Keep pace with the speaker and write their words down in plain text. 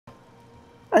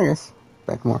I guess.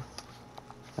 Back more.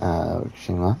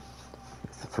 Xinglan.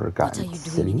 The What are Forgotten you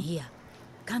doing in City. here?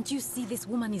 Can't you see this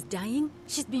woman is dying?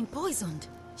 She's been poisoned.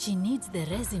 She needs the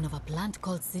resin of a plant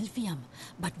called Silphium,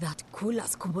 but that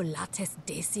Culus cubulatus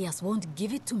decius won't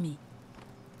give it to me.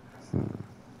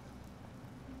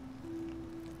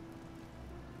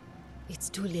 It's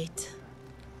too late.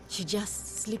 She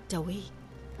just slipped away.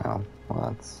 Oh, well,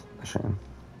 that's a shame.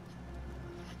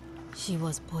 She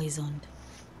was poisoned.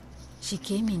 She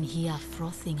came in here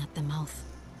frothing at the mouth.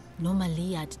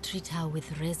 Normally, I'd treat her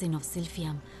with resin of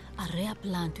Silphium, a rare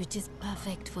plant which is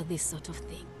perfect for this sort of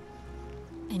thing.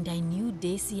 And I knew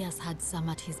Decius had some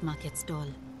at his market stall,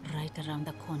 right around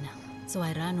the corner. So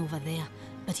I ran over there,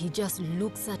 but he just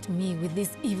looks at me with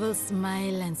this evil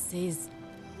smile and says,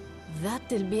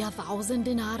 "That'll be 1,000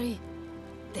 denarii."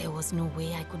 There was no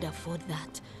way I could afford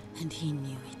that, and he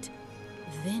knew it.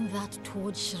 Then that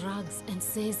toad shrugs and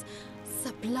says,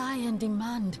 "Supply and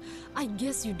demand. I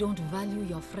guess you don't value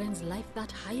your friend's life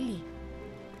that highly."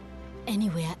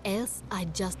 Anywhere else,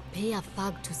 I'd just pay a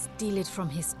thug to steal it from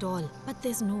his stall. But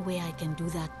there's no way I can do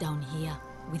that down here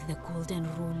with the golden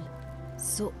rule.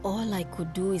 So all I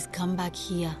could do is come back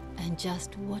here and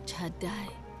just watch her die.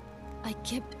 I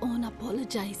kept on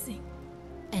apologizing.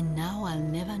 And now I'll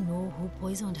never know who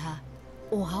poisoned her,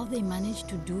 or how they managed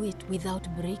to do it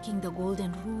without breaking the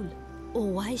golden rule, or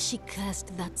why she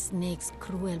cursed that snake's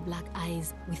cruel black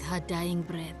eyes with her dying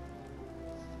breath.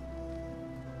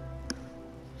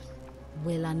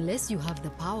 Well, unless you have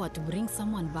the power to bring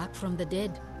someone back from the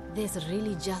dead, there's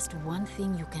really just one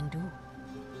thing you can do.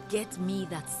 Get me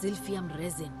that Silphium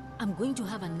resin. I'm going to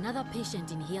have another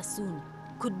patient in here soon.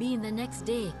 Could be in the next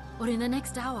day or in the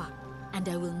next hour. And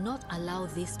I will not allow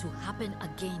this to happen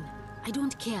again. I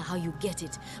don't care how you get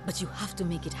it, but you have to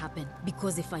make it happen.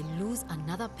 Because if I lose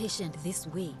another patient this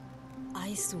way,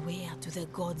 I swear to the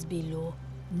gods below,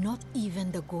 not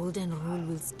even the golden rule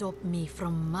will stop me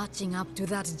from marching up to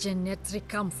that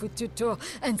Genetricum Fututo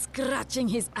and scratching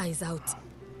his eyes out.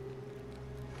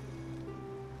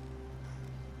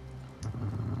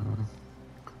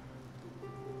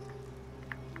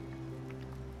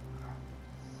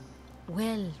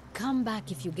 Well, come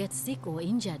back if you get sick or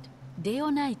injured. Day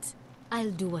or night,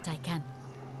 I'll do what I can.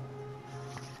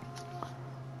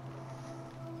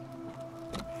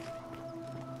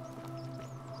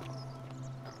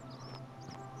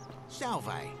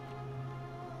 Salve.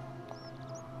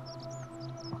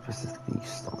 This is the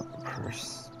stolen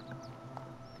purse.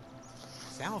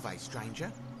 Salve,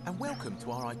 stranger, and welcome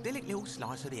to our idyllic little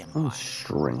slice of the Empire. Oh,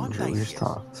 stranger, we just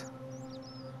talked.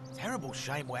 Terrible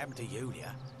shame what happened to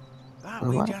Yulia, but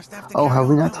What? we just have to Oh, carry have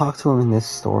we on, not don't we? talked to him in this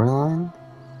storyline?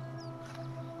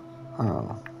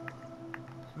 Oh.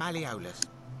 Malleolus.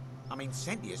 I mean,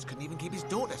 Sentius couldn't even keep his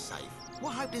daughter safe.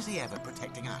 What hope does he have of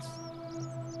protecting us?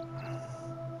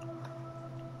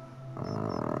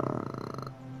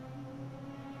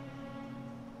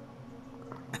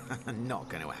 Not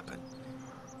going to happen.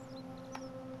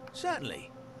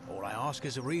 Certainly. All I ask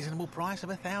is a reasonable price of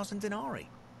 1,000 denarii.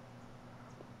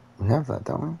 We have that,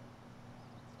 don't we?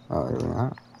 Oh, do we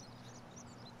not?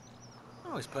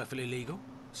 Oh, it's perfectly legal.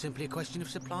 Simply a question of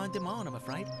supply and demand, I'm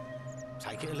afraid.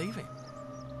 Take it or leave it.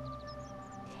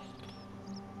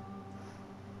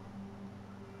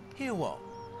 Hear what?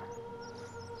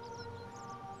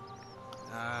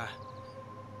 Are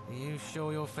you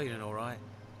sure you're feeling all right?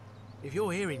 If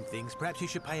you're hearing things, perhaps you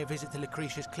should pay a visit to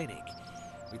Lucretia's clinic.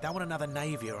 We don't want another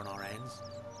Navier on our hands.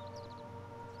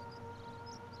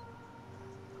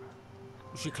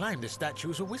 She claimed the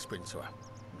statues were whispering to her.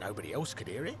 Nobody else could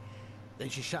hear it. Then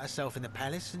she shut herself in the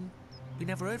palace and we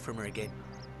never heard from her again.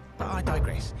 But I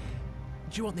digress.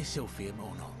 Do you want this Silphium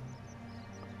or not?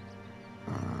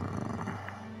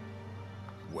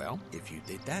 Well, if you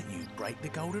did that, you'd break the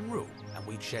golden rule, and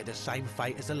we'd share the same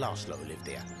fate as the last lot who lived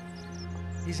here.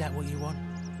 Is that what you want?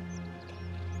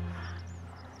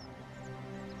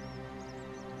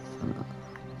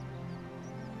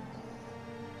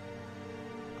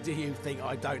 Do you think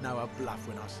I don't know a bluff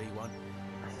when I see one?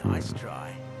 Nice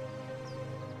try.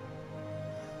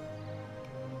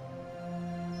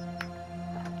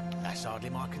 That's hardly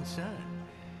my concern.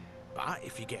 But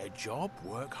if you get a job,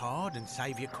 work hard and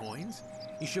save your coins,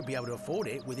 you should be able to afford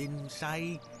it within,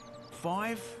 say,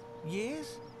 5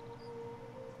 years?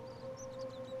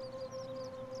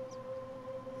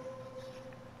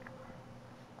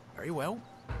 Very well.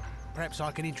 Perhaps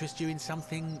I can interest you in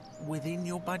something within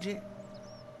your budget?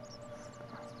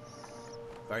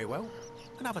 Very well.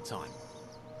 Another time.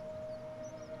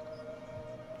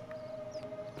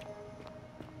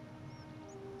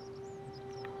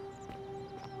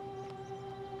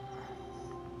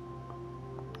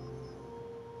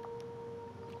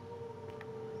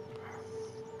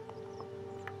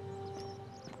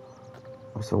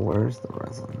 So where's the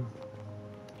resin?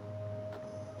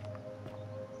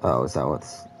 Oh, is that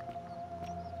what's...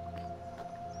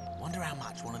 Wonder how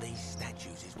much one of these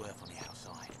statues is worth on the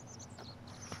outside.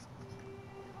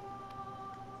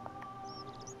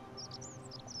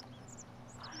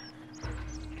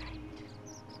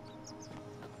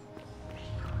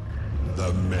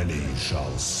 The many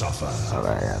shall suffer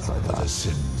Alright, yeah, that's what I for the thought.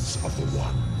 sins of the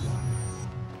one.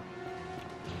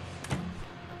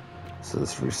 So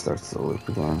this restarts the loop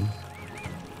again.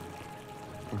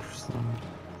 Interesting.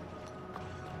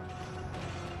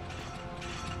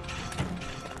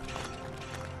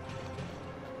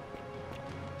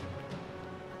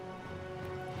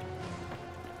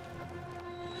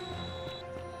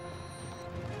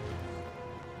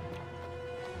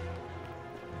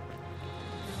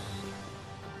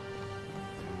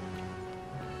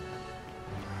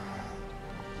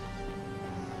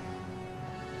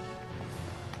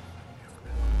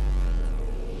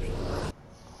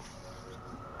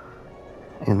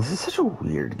 And this is such a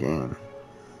weird game.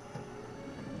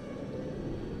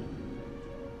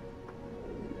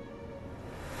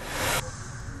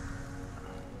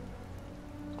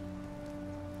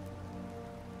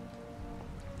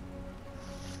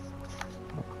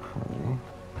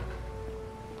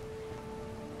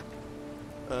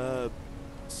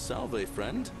 Salve,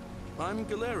 friend. I'm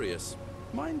Galerius.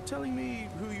 Mind telling me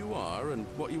who you are and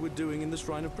what you were doing in the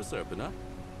Shrine of Proserpina?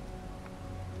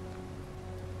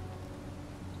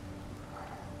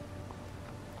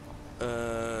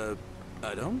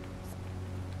 I don't?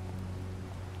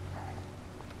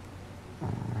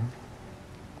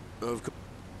 Of course.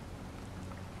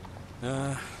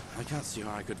 I can't see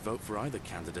how I could vote for either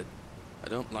candidate. I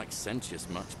don't like Sentius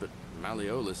much, but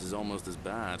Malleolus is almost as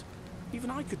bad. Even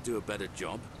I could do a better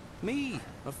job. Me,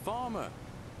 a farmer.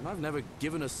 And I've never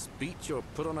given a speech or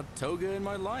put on a toga in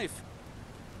my life.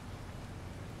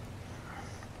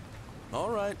 All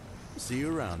right. See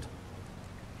you around.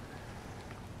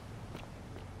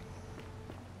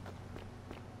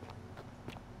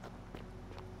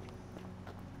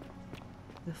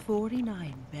 The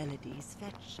 49 melodies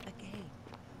fetch again.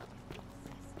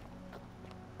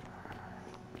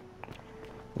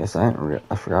 Yes, I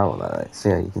forgot about that. So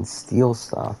yeah, you can steal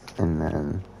stuff and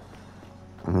then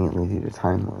immediately do the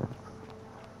time loop.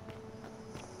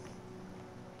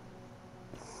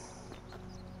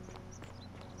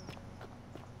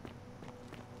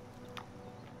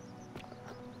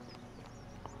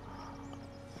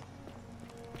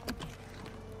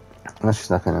 Unless she's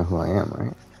not gonna know who I am,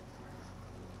 right?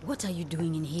 What are you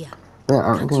doing in here? Then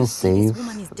aren't we Can't gonna you see save this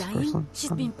woman is this dying? person?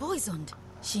 She's been poisoned.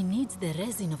 She needs the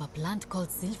resin of a plant called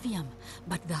Silphium,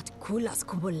 but that Culus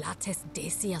cumulatus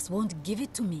decius won't give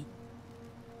it to me.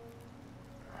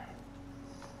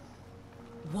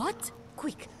 What?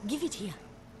 Quick, give it here.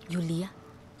 Yulia,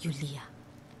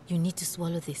 you need to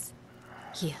swallow this.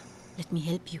 Here, let me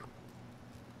help you.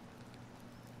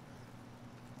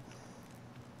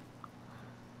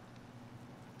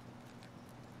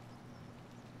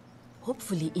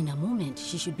 Hopefully, in a moment,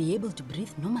 she should be able to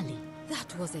breathe normally.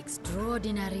 That was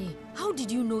extraordinary. How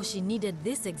did you know she needed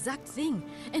this exact thing,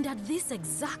 and at this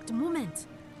exact moment?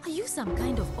 Are you some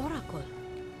kind of oracle?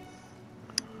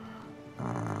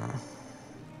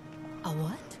 A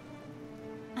what?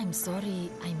 I'm sorry,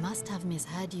 I must have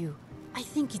misheard you. I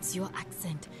think it's your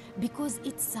accent, because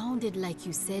it sounded like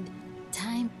you said,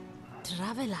 time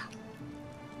traveler.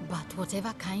 But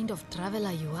whatever kind of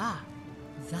traveler you are,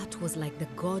 that was like the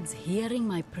gods hearing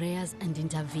my prayers and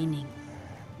intervening.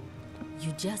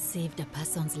 You just saved a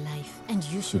person's life, and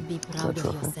you should be proud of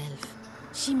yourself.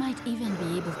 She might even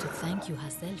be able to thank you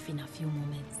herself in a few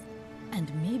moments.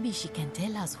 And maybe she can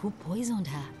tell us who poisoned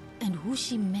her, and who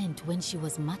she meant when she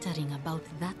was muttering about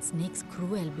that snake's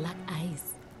cruel black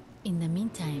eyes. In the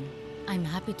meantime, I'm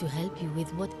happy to help you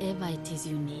with whatever it is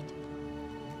you need.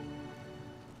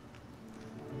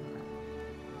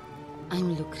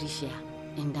 I'm Lucretia,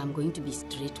 and I'm going to be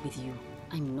straight with you.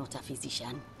 I'm not a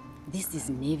physician. This is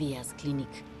Nevia's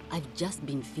clinic. I've just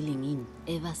been filling in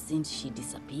ever since she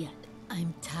disappeared.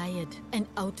 I'm tired and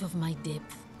out of my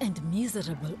depth and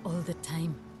miserable all the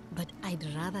time. But I'd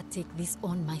rather take this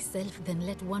on myself than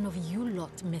let one of you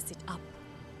lot mess it up.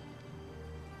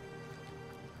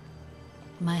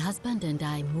 My husband and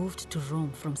I moved to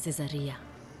Rome from Caesarea.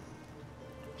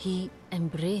 He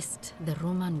embraced the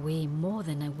Roman way more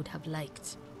than I would have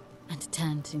liked, and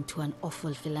turned into an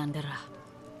awful philanderer.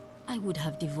 I would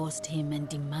have divorced him and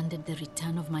demanded the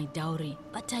return of my dowry,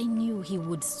 but I knew he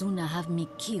would sooner have me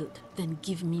killed than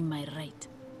give me my right.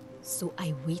 So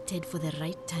I waited for the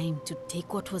right time to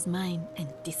take what was mine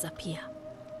and disappear.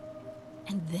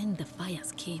 And then the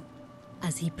fires came.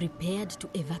 As he prepared to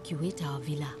evacuate our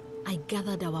villa, I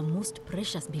gathered our most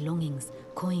precious belongings,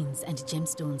 coins and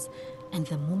gemstones, and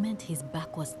the moment his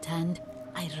back was turned,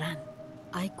 I ran.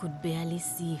 I could barely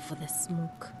see for the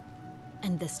smoke,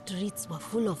 and the streets were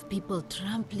full of people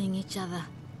trampling each other.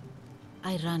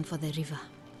 I ran for the river,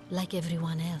 like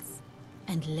everyone else,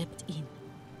 and leapt in.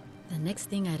 The next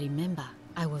thing I remember,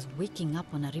 I was waking up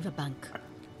on a riverbank,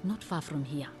 not far from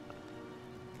here.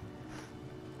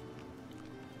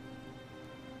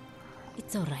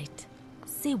 It's all right.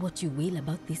 Say what you will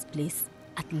about this place.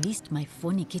 At least my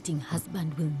fornicating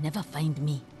husband will never find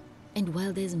me. And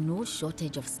while there's no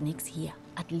shortage of snakes here,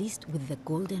 at least with the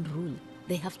golden rule,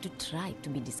 they have to try to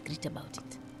be discreet about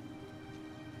it.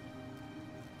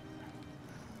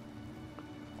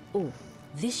 Oh,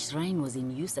 this shrine was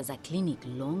in use as a clinic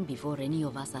long before any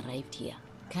of us arrived here.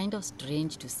 Kind of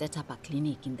strange to set up a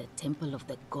clinic in the temple of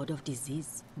the god of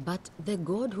disease. But the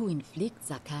god who inflicts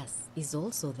a curse is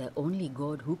also the only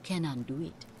god who can undo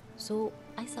it. So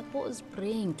I suppose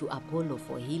praying to Apollo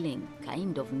for healing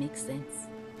kind of makes sense.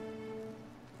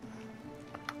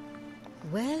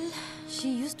 Well, she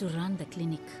used to run the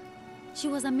clinic. She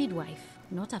was a midwife,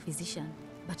 not a physician,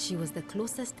 but she was the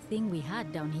closest thing we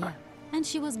had down here. And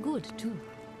she was good too,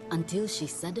 until she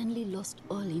suddenly lost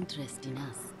all interest in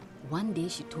us. One day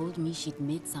she told me she'd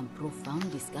made some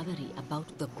profound discovery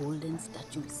about the golden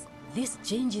statues. This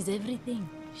changes everything,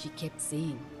 she kept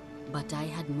saying. But I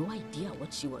had no idea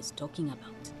what she was talking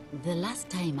about. The last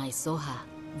time I saw her,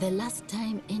 the last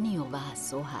time any of us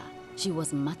saw her, she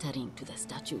was muttering to the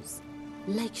statues,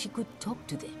 like she could talk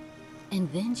to them. And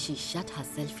then she shut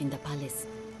herself in the palace,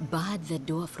 barred the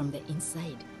door from the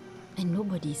inside, and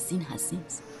nobody's seen her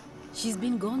since. She's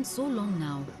been gone so long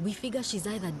now, we figure she's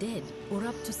either dead or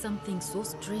up to something so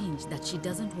strange that she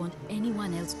doesn't want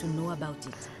anyone else to know about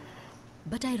it.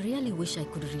 But I really wish I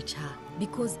could reach her,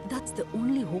 because that's the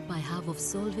only hope I have of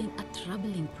solving a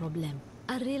troubling problem,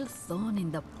 a real thorn in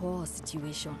the paw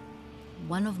situation.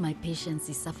 One of my patients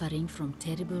is suffering from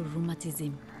terrible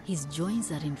rheumatism. His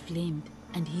joints are inflamed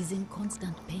and he's in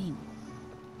constant pain.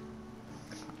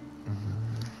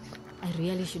 I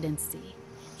really shouldn't say.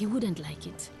 He wouldn't like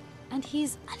it. And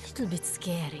he's a little bit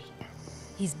scary.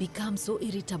 He's become so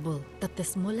irritable that the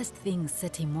smallest things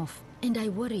set him off. And I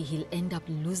worry he'll end up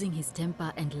losing his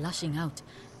temper and lashing out.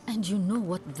 And you know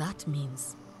what that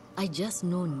means. I just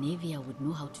know Nevia would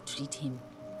know how to treat him,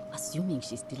 assuming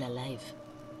she's still alive.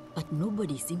 But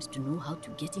nobody seems to know how to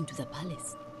get into the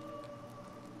palace.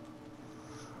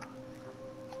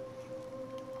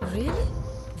 Really?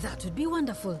 That would be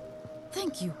wonderful.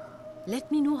 Thank you. Let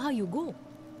me know how you go.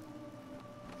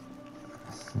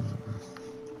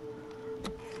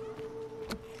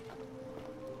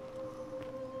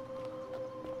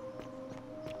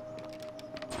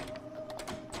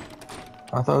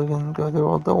 I thought we can go through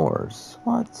all doors.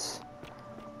 What?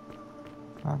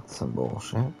 That's some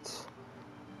bullshit.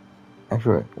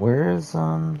 Actually, wait, where is,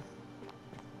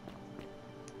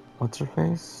 what's her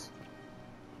face?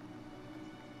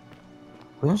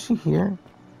 Wasn't she here?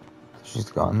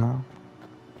 She's gone now.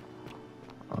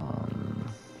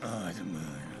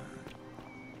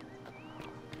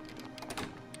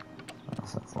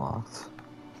 That's locked.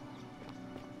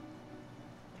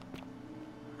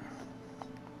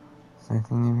 Is there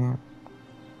anything in here?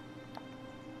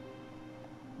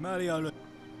 Mario. I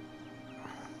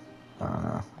don't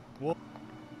know. What?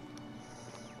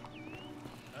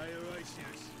 Hey,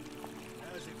 Horatius.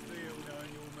 How's it feel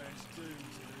knowing your man's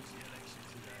doomed to lose the election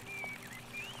today?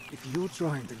 If you're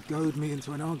trying to goad me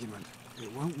into an argument,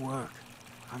 it won't work.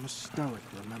 I'm a stoic,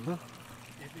 remember?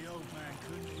 If the old man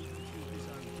couldn't even keep his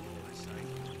own daughter safe,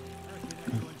 how can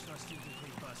anyone trust him to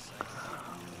keep us safe?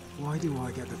 Why do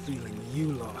I get the feeling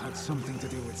you lot had something to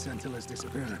do with Sentilla's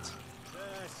disappearance?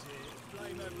 That's it.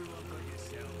 Blame everyone but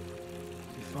yourself.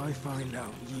 If I find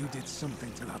out you did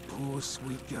something to that poor,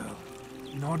 sweet girl,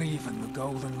 not even the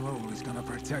Golden Rule is gonna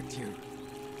protect you.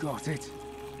 Got it? As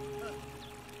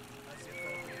if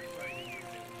I'd be afraid of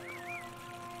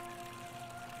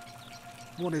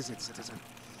you. What is it, citizen?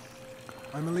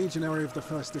 I'm a legionary of the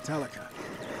 1st Italica,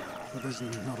 but there's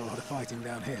not a lot of fighting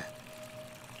down here.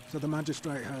 So the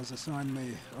magistrate has assigned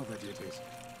me other duties.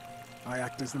 I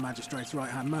act as the magistrate's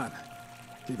right-hand man,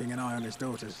 keeping an eye on his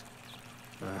daughters.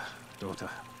 Daughter,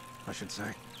 I should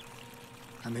say.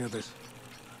 And the others,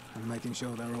 and making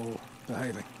sure they're all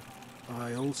behaving.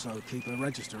 I also keep a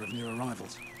register of new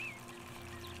arrivals.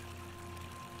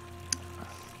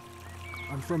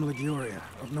 I'm from Liguria,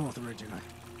 up north originally.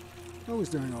 I was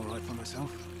doing all right for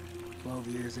myself. 12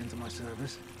 years into my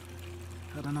service.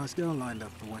 Had a nice girl lined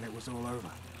up for when it was all over.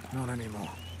 Not anymore.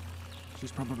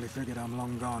 She's probably figured I'm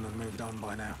long gone and moved on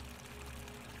by now.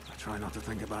 try not to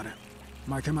think about it.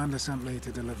 My commander sent me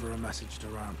to deliver a message to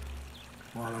Rome.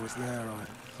 While I was there, I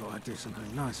thought I'd do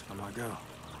something nice for my girl,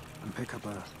 and pick up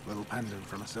a little pendant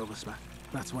from a silversmith.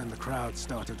 That's when the crowd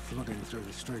started flooding through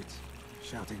the streets,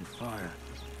 shouting fire.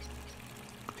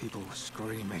 People were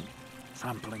screaming,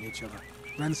 trampling each other.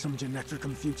 Then some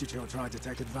Genetricum fugitive tried to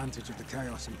take advantage of the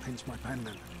chaos and pinch my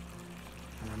pendant.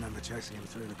 I remember chasing him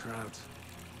through the crowds,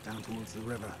 down towards the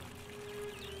river.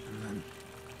 And then,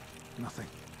 nothing.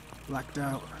 Blacked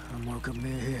out and woke up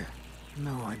near here.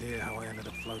 No idea how I ended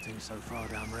up floating so far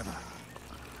downriver.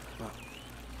 But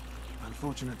I'm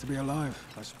fortunate to be alive,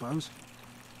 I suppose.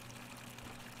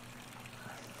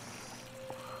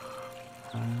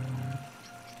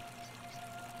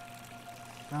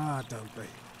 Don't be.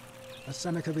 As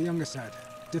Seneca the Younger said,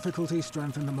 difficulty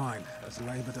strengthens the mind, as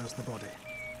labor does the body.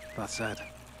 That said,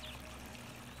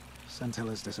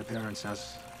 Sentilla's disappearance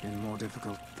has been more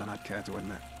difficult than I'd care to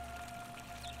admit.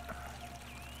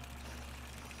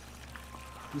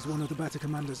 He's one of the better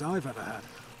commanders I've ever had,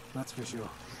 that's for sure.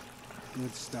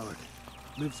 Good stoic.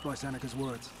 Lives by Seneca's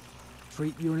words.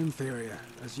 Treat your inferior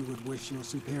as you would wish your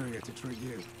superior to treat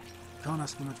you. Can't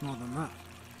ask for much more than that.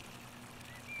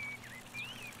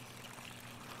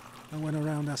 I went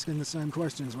around asking the same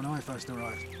questions when I first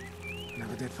arrived.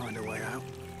 Never did find a way out.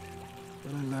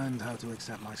 But I learned how to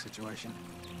accept my situation.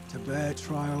 To bear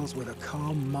trials with a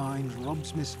calm mind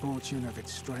robs misfortune of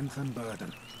its strength and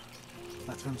burden.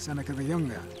 That's from Seneca the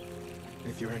Younger,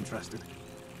 if you're interested.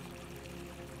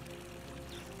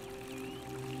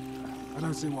 I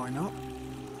don't see why not.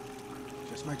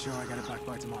 Just make sure I get it back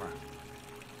by tomorrow.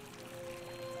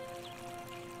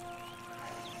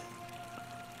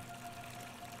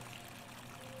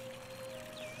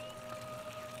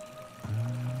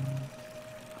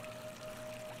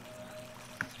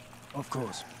 Of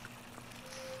course.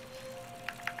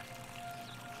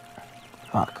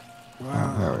 Fuck.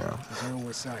 Well, there we go. as I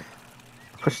always say,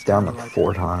 Pushed down like like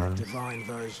 4 a times. divine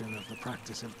version of the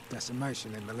practice of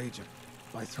decimation in the Legion,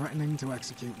 by threatening to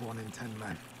execute 1 in 10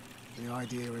 men. The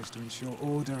idea is to ensure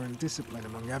order and discipline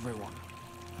among everyone.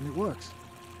 And it works.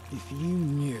 If you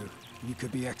knew you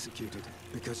could be executed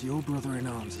because your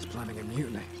brother-in-arms is planning a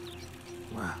mutiny,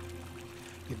 well,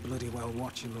 you'd bloody well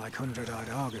watch him like 100-eyed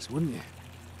Argus, wouldn't you?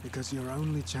 Because your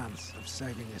only chance of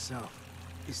saving yourself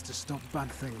is to stop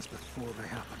bad things before they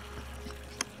happen.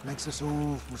 Makes us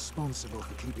all responsible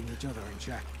for keeping each other in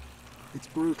check. It's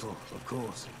brutal, of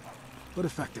course, but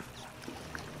effective.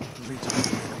 The Legion would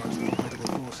be the most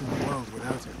formidable force in the world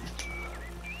without it.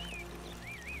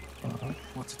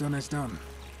 What's done is done.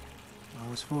 I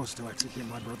was forced to execute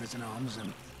my brothers in arms,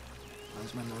 and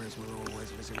those memories will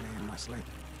always visit me in my sleep.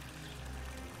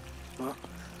 But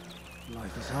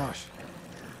life is harsh,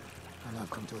 and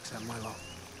I've come to accept my lot.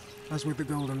 As with the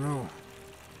Golden Rule,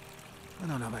 I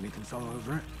don't have any control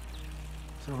over it,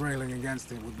 so railing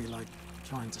against it would be like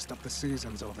trying to stop the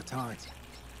seasons or the tides.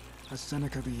 As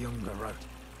Seneca the Younger wrote,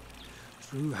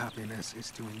 true happiness is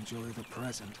to enjoy the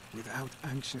present without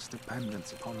anxious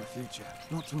dependence upon the future,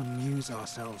 not to amuse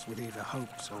ourselves with either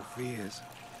hopes or fears,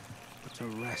 but to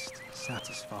rest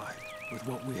satisfied with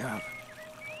what we have,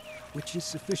 which is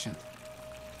sufficient.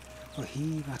 For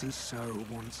he that is so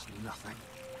wants nothing.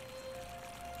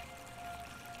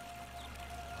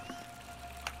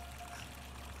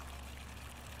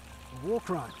 A war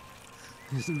crime.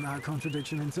 Isn't that a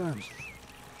contradiction in terms?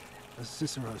 As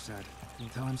Cicero said, in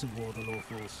times of war the law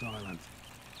falls silent.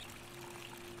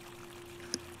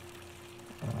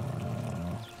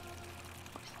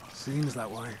 Seems that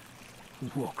way.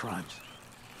 War crimes.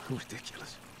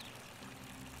 Ridiculous.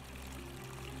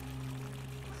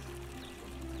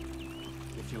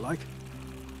 If you like.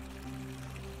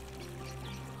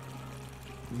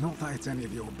 Not that it's any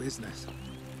of your business,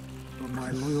 but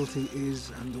my loyalty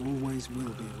is and always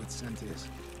will be with Sentius.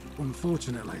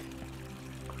 Unfortunately,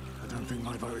 I don't think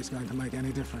my vote is going to make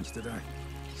any difference today.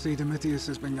 See, Domitius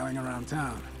has been going around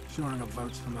town, shoring up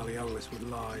votes for Malleolus with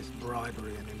lies,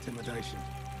 bribery, and intimidation.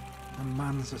 The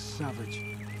man's a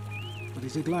savage, but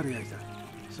he's a gladiator,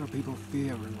 so people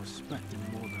fear and respect him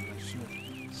more than they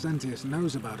should. Sentius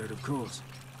knows about it, of course,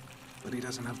 but he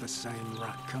doesn't have the same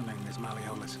rat cunning as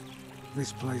Malleolus.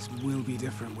 This place will be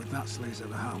different with that sleaze at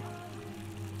the helm.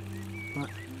 But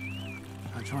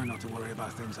I try not to worry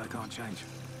about things I can't change.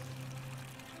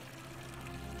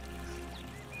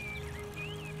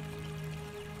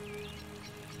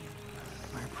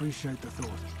 I appreciate the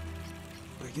thought,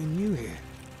 but you're new here,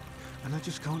 and I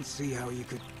just can't see how you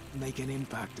could make an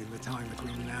impact in the time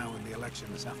between now and the election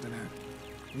this afternoon.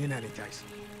 In any case,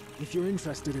 if you're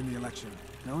interested in the election,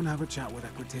 go and have a chat with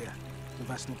Equitia, the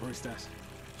Vestal Priestess.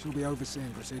 She'll be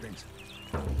overseeing proceedings.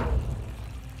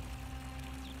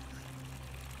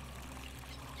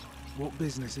 What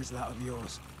business is that of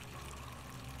yours?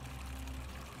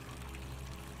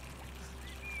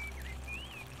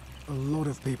 A lot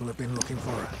of people have been looking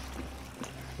for her.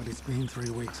 But it's been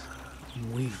 3 weeks,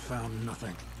 and we've found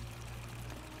nothing.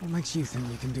 What makes you think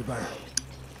you can do better?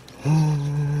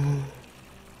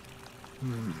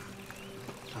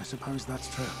 I suppose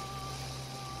that's true.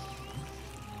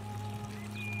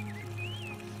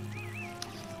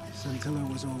 Scintilla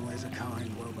was always a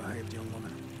kind, well-behaved young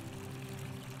woman.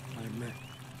 I admit,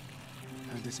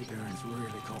 her disappearance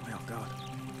really caught me off guard.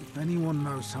 If anyone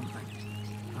knows something,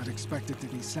 I'd expect it to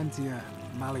be Sentia,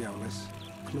 Malleolus,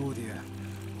 Claudia,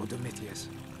 or Domitius.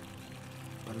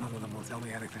 But none of them will tell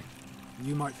me anything.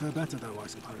 You might fare better though, I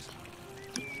suppose.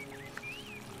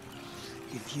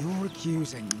 If you're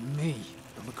accusing me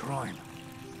of a crime,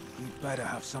 you'd better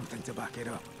have something to back it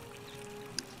up.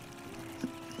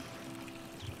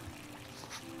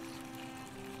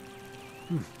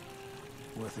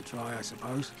 Worth a try, I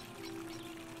suppose.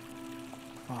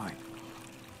 Fine.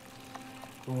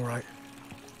 All right.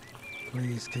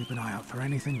 Please keep an eye out for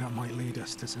anything that might lead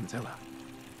us to Scintilla.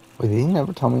 Wait, did he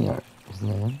never tell me his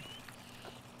name?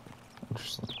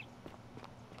 Interesting.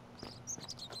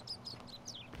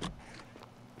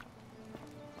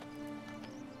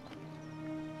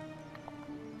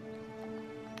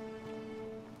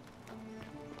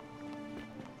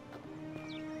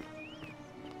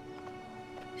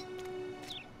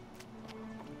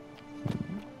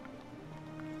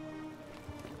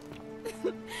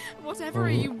 Whatever are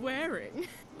you wearing?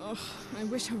 Oh, I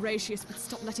wish Horatius would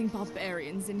stop letting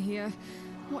barbarians in here.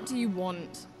 What do you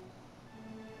want?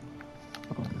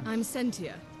 I'm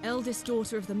Sentia, eldest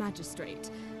daughter of the magistrate.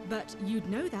 But you'd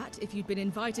know that if you'd been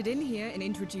invited in here and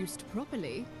introduced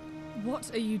properly.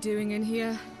 What are you doing in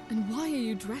here? And why are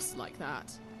you dressed like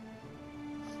that?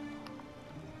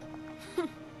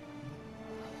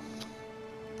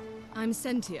 I'm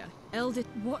Sentia, eldest...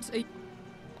 What are you...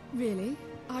 Really?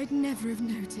 I'd never have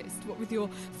noticed, what with your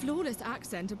flawless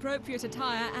accent, appropriate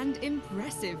attire, and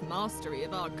impressive mastery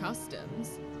of our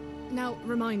customs. Now,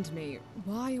 remind me,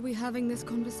 why are we having this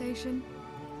conversation?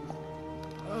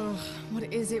 Ugh,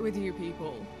 what is it with you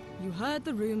people? You heard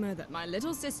the rumor that my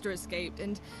little sister escaped,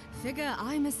 and figure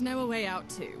I must know a way out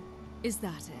too. Is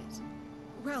that it?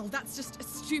 Well, that's just a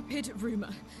stupid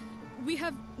rumor. We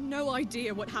have no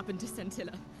idea what happened to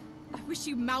Scintilla. I wish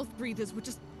you mouth breathers would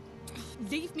just...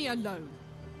 leave me alone.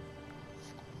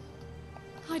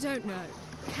 I don't know.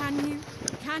 Can you?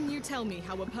 Can you tell me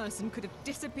how a person could have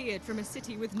disappeared from a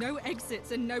city with no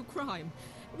exits and no crime?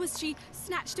 Was she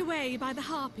snatched away by the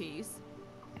Harpies?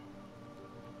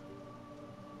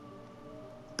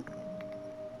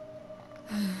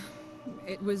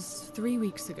 It was 3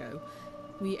 weeks ago.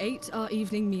 We ate our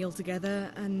evening meal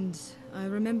together, and I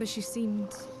remember she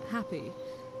seemed happy.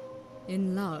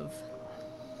 In love.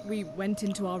 We went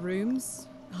into our rooms,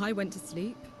 I went to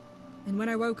sleep, and when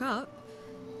I woke up,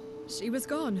 she was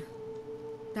gone.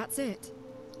 That's it.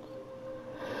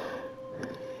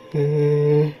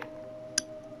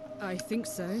 I think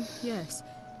so, yes.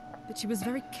 But she was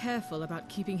very careful about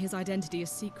keeping his identity a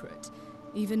secret,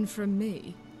 even from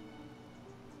me.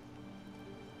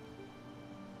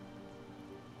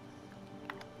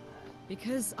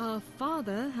 Because our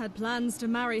father had plans to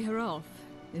marry her off,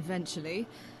 eventually,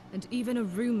 and even a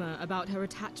rumor about her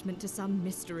attachment to some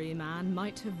mystery man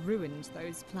might have ruined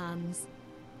those plans.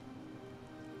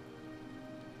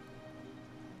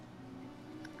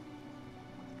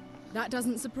 That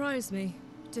doesn't surprise me.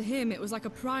 To him, it was like a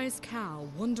prize cow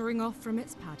wandering off from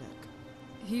its paddock.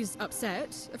 He's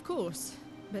upset, of course,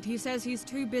 but he says he's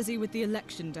too busy with the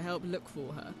election to help look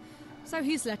for her. So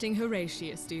he's letting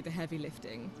Horatius do the heavy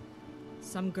lifting.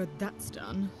 Some good that's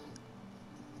done.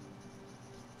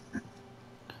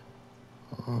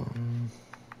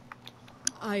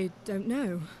 I don't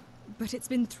know, but it's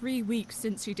been 3 weeks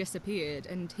since she disappeared,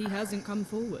 and he hasn't come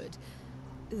forward.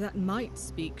 That might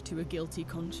speak to a guilty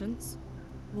conscience.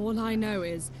 All I know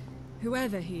is,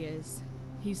 whoever he is,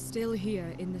 he's still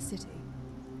here in the city.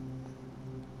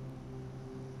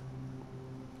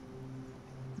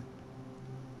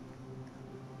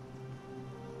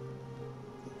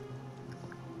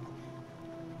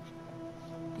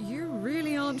 You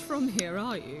really aren't from here,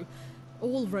 are you?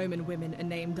 All Roman women are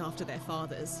named after their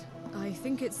fathers. I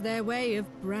think it's their way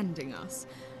of branding us,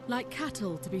 like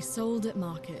cattle to be sold at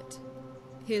market.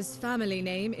 His family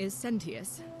name is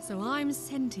Sentius, so I'm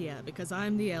Sentia because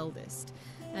I'm the eldest.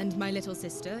 And my little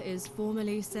sister is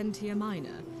formerly Sentia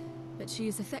Minor, but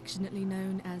she's affectionately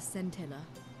known as Scintilla.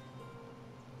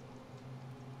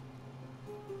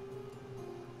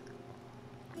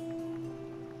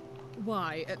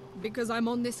 Why? Because I'm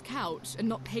on this couch and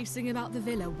not pacing about the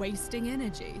villa, wasting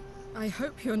energy? I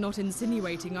hope you're not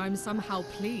insinuating I'm somehow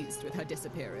pleased with her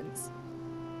disappearance.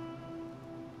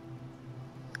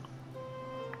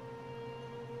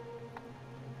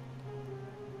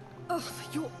 Ugh,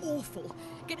 you're awful.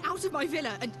 Get out of my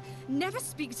villa and never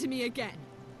speak to me again.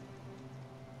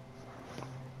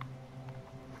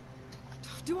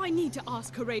 Do I need to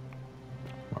ask her?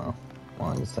 Well,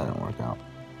 I guess that didn't work out.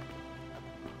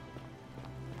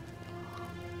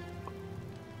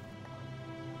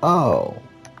 Oh,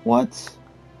 what?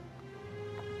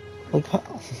 Like,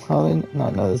 how did I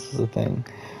not know this was a thing?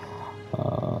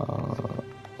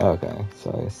 Okay,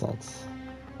 so I guess that's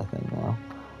a thing now.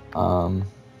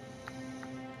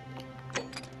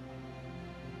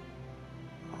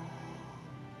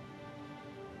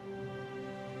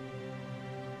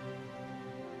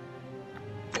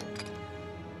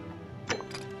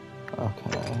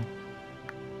 Okay.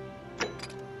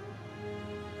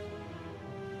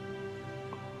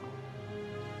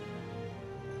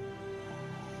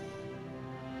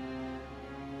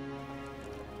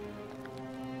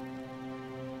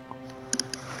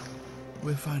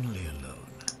 We're finally alone.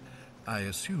 I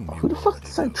assume Who you the fuck already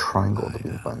is that know triangle who to be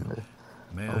I am. funded?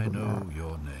 May I know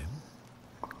your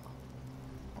name?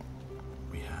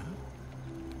 We have?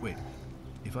 Wait,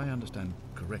 if I understand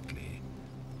correctly,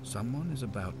 someone is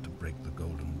about to break the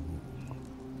Golden Rule,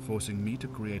 forcing me to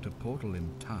create a portal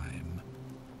in time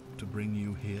to bring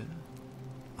you here?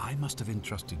 I must have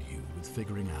entrusted you with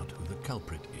figuring out who the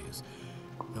culprit is.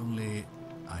 Only,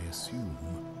 I assume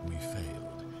we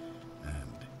failed,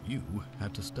 and you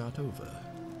had to start over.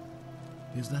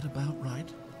 Is that about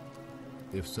right?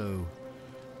 If so,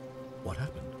 what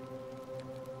happened?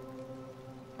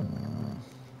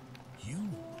 You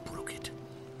broke it.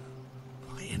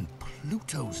 Why in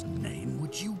Pluto's name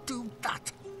would you do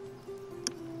that?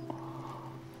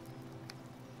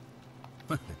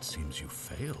 Well, it seems you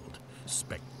failed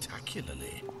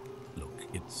spectacularly. Look,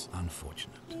 it's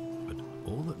unfortunate, but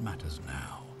all that matters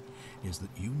now is that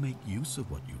you make use of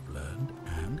what you've learned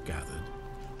and gathered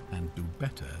and do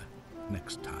better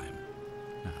next time.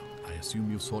 Now, I assume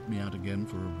you've sought me out again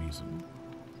for a reason.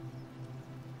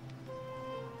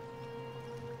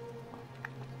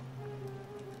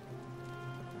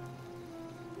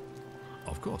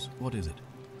 Of course. What is it?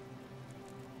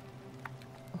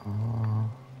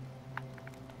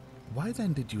 Why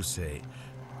then did you say...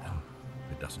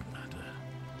 it doesn't matter.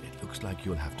 It looks like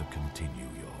you'll have to continue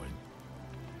your...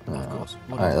 Of course.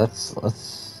 Alright,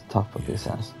 let's talk about the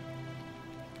assassin.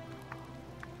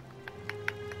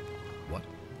 What?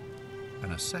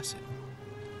 An assassin?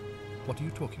 What are you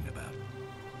talking about?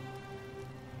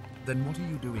 Then what are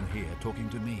you doing here talking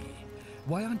to me?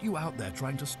 Why aren't you out there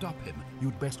trying to stop him?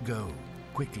 You'd best go.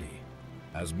 Quickly.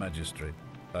 As magistrate,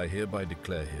 I hereby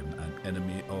declare him an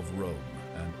enemy of Rome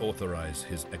and authorize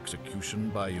his execution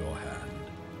by your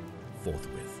hand,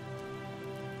 forthwith.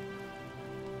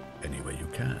 Any way you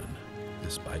can.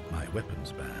 Despite my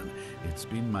weapons ban, it's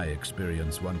been my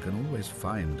experience one can always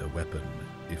find a weapon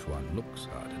if one looks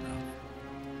hard enough.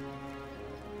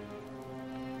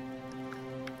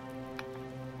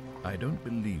 I don't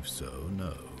believe so,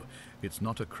 no. It's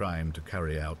not a crime to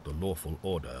carry out the lawful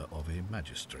order of a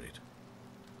magistrate.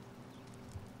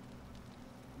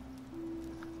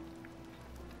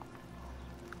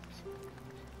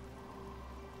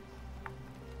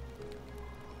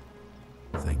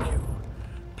 Thank you.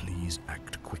 Please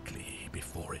act quickly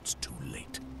before it's too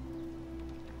late.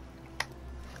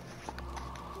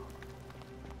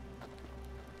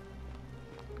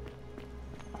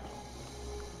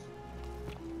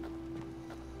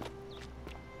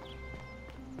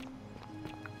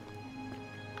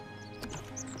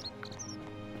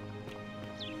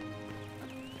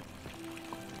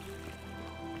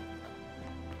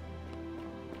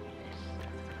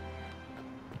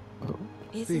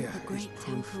 Isn't Fear the is great proof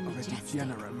temple of a majestic?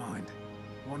 degenerate mind.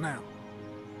 What now?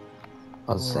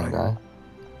 Oh, the same guy.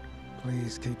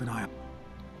 Please keep an eye out.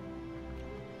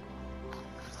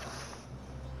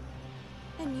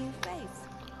 A new face,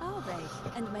 are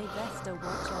they? And may Vesta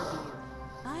watch over you.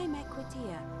 I'm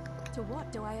Equitia. To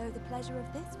what do I owe the pleasure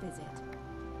of this visit?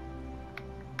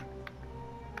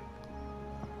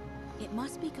 It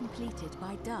must be completed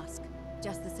by dusk,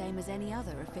 just the same as any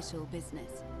other official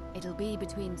business. It'll be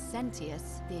between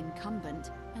Sentius, the incumbent,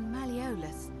 and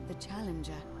Malleolus, the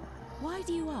challenger. Why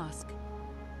do you ask?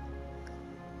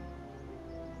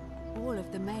 All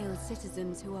of the male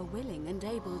citizens who are willing and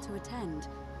able to attend,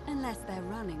 unless they're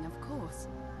running, of course.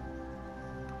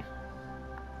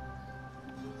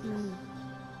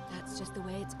 That's just the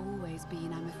way it's always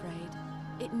been, I'm afraid.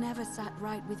 It never sat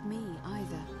right with me,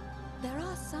 either. There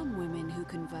are some women who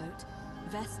can vote,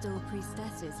 Vestal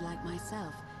priestesses like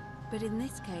myself, but in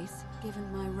this case,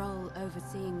 given my role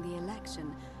overseeing the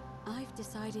election, I've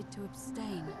decided to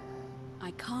abstain.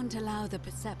 I can't allow the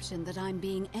perception that I'm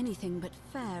being anything but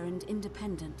fair and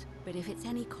independent, but if it's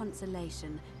any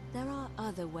consolation, there are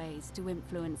other ways to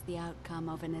influence the outcome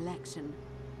of an election.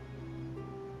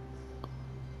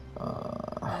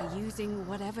 By using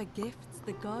whatever gifts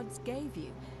the gods gave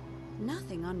you.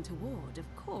 Nothing untoward,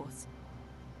 of course.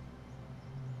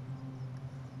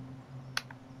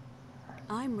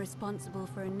 I'm responsible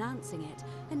for announcing it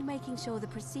and making sure the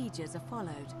procedures are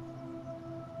followed.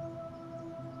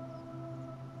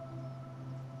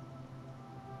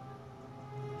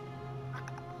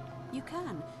 You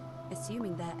can,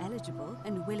 assuming they're eligible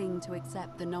and willing to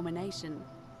accept the nomination.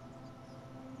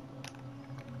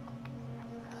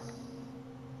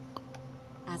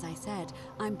 As I said,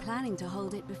 I'm planning to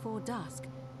hold it before dusk,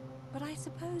 but I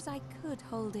suppose I could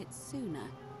hold it sooner,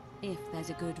 if there's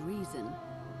a good reason.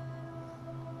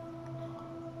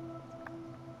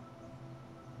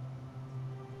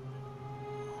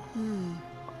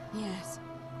 Yes,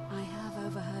 I have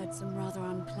overheard some rather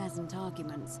unpleasant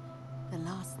arguments. The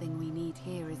last thing we need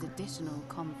here is additional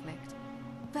conflict.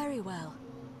 Very well,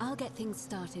 I'll get things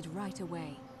started right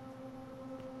away.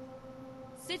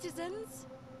 Citizens,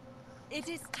 it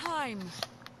is time.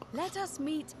 Let us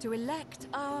meet to elect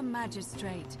our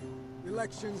magistrate.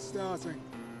 Election starting.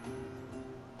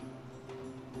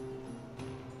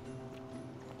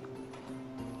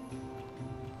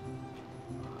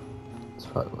 This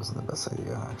probably wasn't the best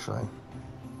idea, actually.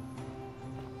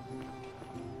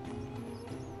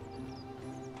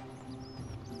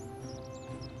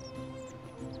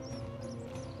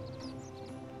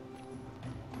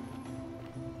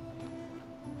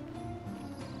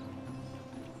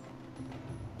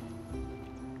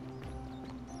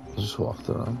 Just walk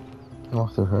through him. You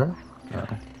walk through her? No.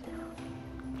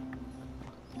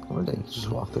 Or they just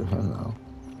walk through him though.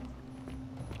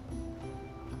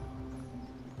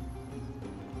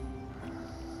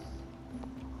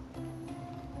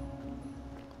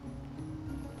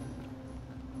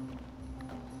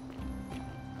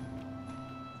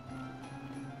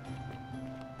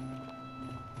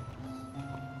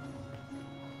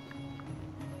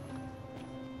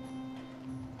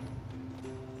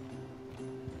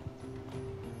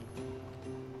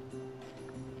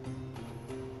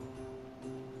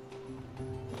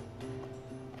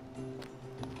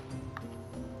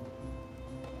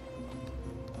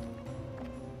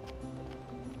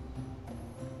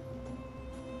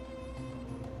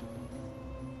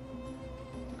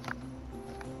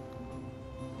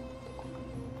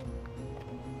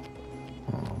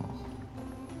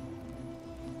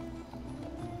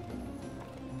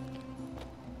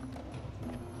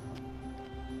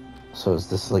 So is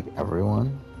this like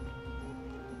everyone?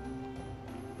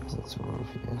 That's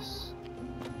Rufius.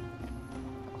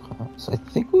 Okay. So I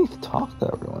think we've talked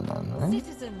to everyone then, right?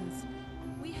 Citizens,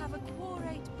 we have a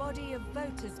quorate body of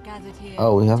voters gathered here.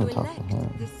 Oh, we haven't to talked to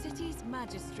him. The city's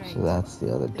magistrate. So that's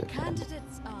the other The dickhead.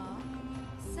 candidates are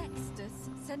Sextus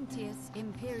Sentius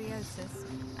Imperiosus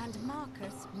and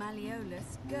Marcus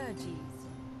Malleolus Gurges.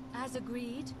 As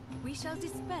agreed, we shall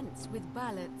dispense with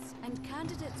ballots, and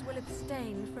candidates will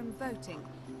abstain from voting.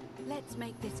 Let's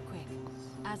make this quick.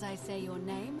 As I say your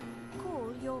name,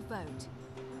 call your vote.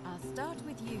 I'll start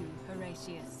with you,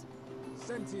 Horatius.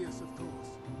 Sentius, of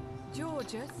course.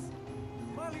 Georgius.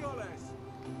 Malleolus.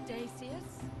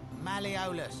 Dacius.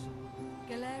 Malleolus.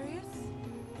 Galerius.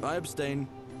 I abstain.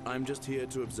 I'm just here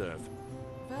to observe.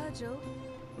 Virgil.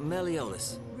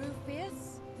 Malleolus.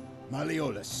 Rufius.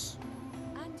 Malleolus.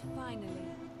 And finally,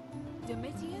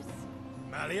 Domitius.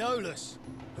 Malleolus.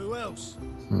 Who else?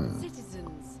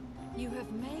 Citizens, you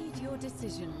have made your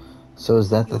decision. So is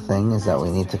that the thing? Is that we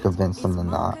need to convince them to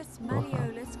not? Marcus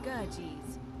Malleolus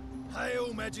Gurges.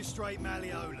 Hail, Magistrate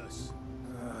Malleolus.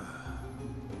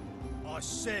 I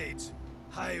said,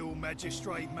 hail,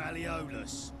 Magistrate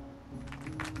Malleolus.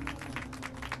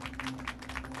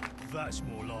 That's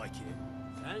more like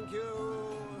it. Thank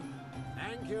you.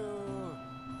 Thank you.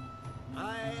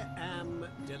 I am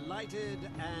delighted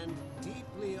and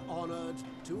deeply honored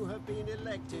to have been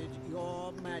elected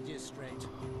your magistrate.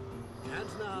 And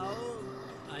now,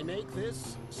 I make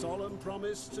this solemn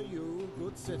promise to you,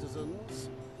 good citizens.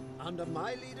 Under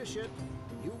my leadership,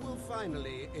 you will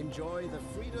finally enjoy the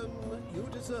freedom you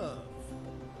deserve.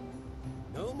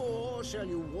 No more shall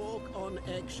you walk on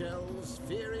eggshells,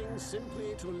 fearing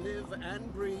simply to live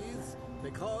and breathe,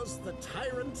 because the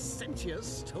tyrant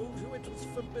Sentius told you it was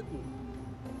forbidden.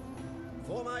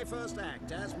 For my first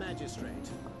act as magistrate,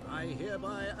 I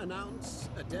hereby announce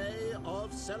a day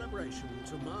of celebration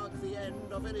to mark the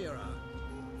end of an era.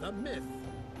 The myth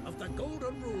of the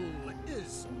Golden Rule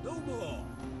is no more.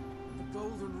 The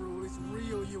Golden Rule is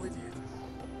real, you idiot.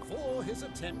 For his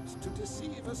attempt to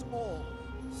deceive us all,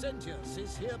 Sentius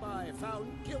is hereby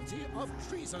found guilty of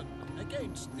treason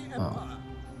against the Empire.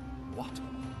 What?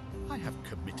 I have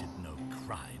committed no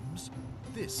crimes.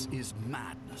 This is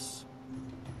madness.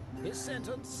 His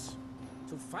sentence: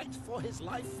 to fight for his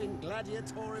life in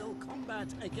gladiatorial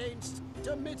combat against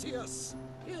Domitius.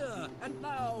 Here and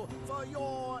now for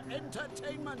your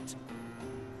entertainment.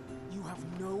 You have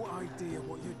no idea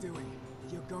what you're doing.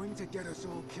 You're going to get us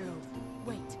all killed.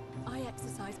 Wait, I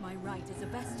exercise my right as a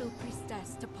Vestal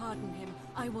priestess to pardon him.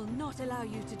 I will not allow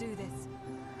you to do this.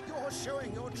 You're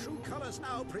showing your true colors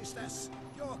now, priestess.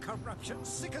 Your corruption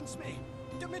sickens me.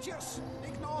 Domitius,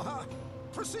 ignore her.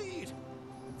 Proceed.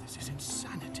 This is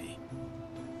insanity.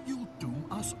 You'll doom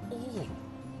us all.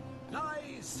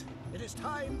 Lies! It is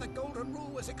time the Golden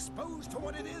Rule was exposed for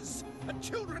what it is. A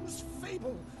children's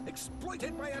fable,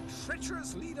 exploited by a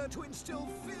treacherous leader to instill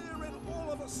fear in all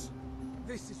of us.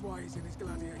 This is why he's in his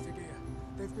gladiator gear.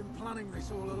 They've been planning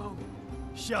this all along.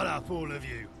 Shut up, all of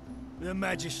you. The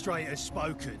magistrate has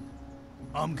spoken.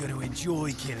 I'm going to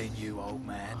enjoy killing you, old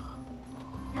man.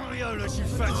 Mariolus, you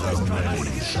fat The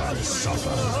many shall suffer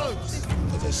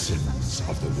for the sins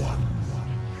of the one.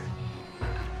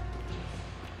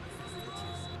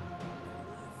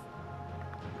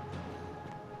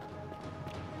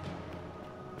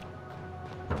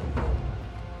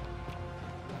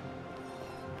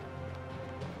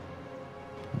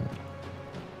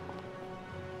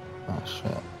 Oh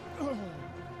shit.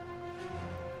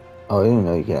 Oh, I didn't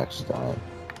know you could actually die.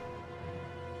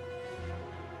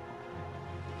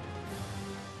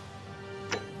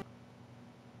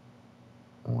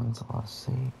 When's the last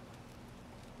save?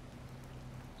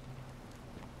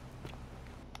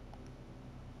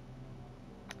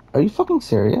 Are you fucking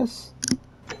serious?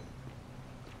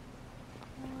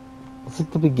 It's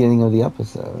like the beginning of the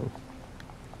episode.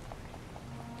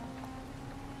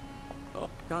 Oh,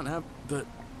 can't have, but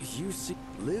you see,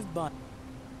 live by.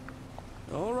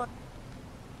 All right.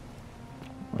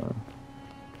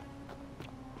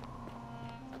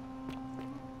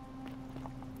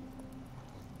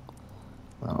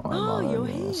 Oh, you're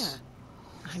here.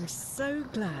 I'm so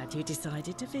glad you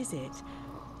decided to visit.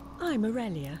 I'm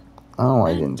Aurelia. Oh,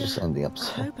 I didn't just end the I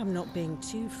episode. hope I'm not being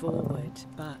too forward,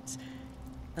 but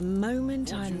the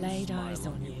moment I laid eyes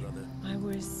on you, I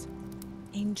was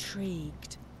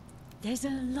intrigued. There's a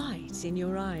light in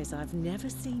your eyes I've never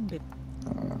seen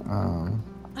before.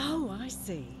 Oh, I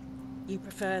see. You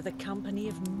prefer the company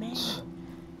of men.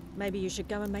 Maybe you should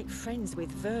go and make friends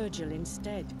with Virgil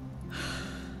instead.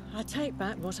 I take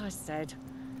back what I said.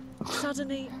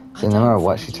 Suddenly, So no matter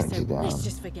what, she turns you down. let's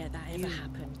just forget that ever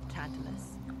happened.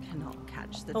 Tantalus cannot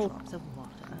catch the Oh. drops of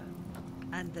water,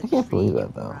 and the I can't believe tree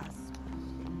that though. grass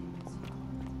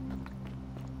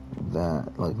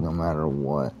That, like, no matter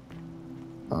what,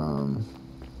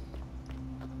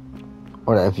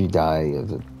 or if you die, you have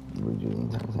to redo the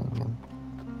entire thing again.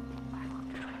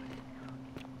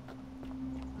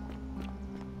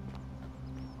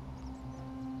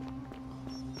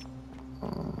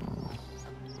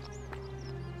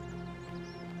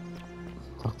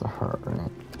 Talk to her,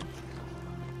 right?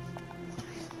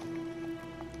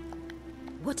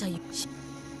 What are you?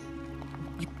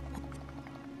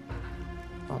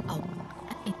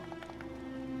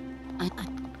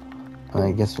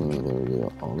 I guess we need to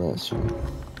redo all this, right?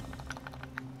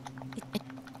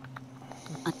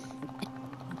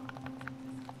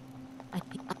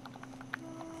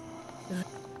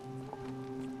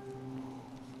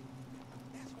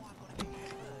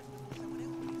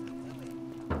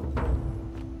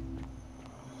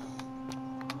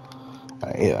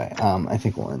 Anyway, I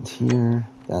think we'll end here.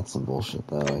 That's some bullshit,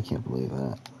 though. I can't believe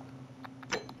that.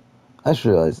 I just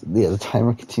realized, yeah, the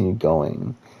timer continued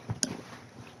going.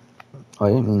 Oh, I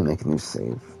didn't mean to make a new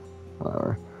save.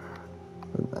 Whatever.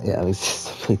 But, yeah, it was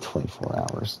just like 24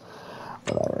 hours.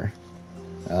 Whatever.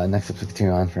 Next episode,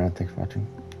 continue on for now. Thanks for watching.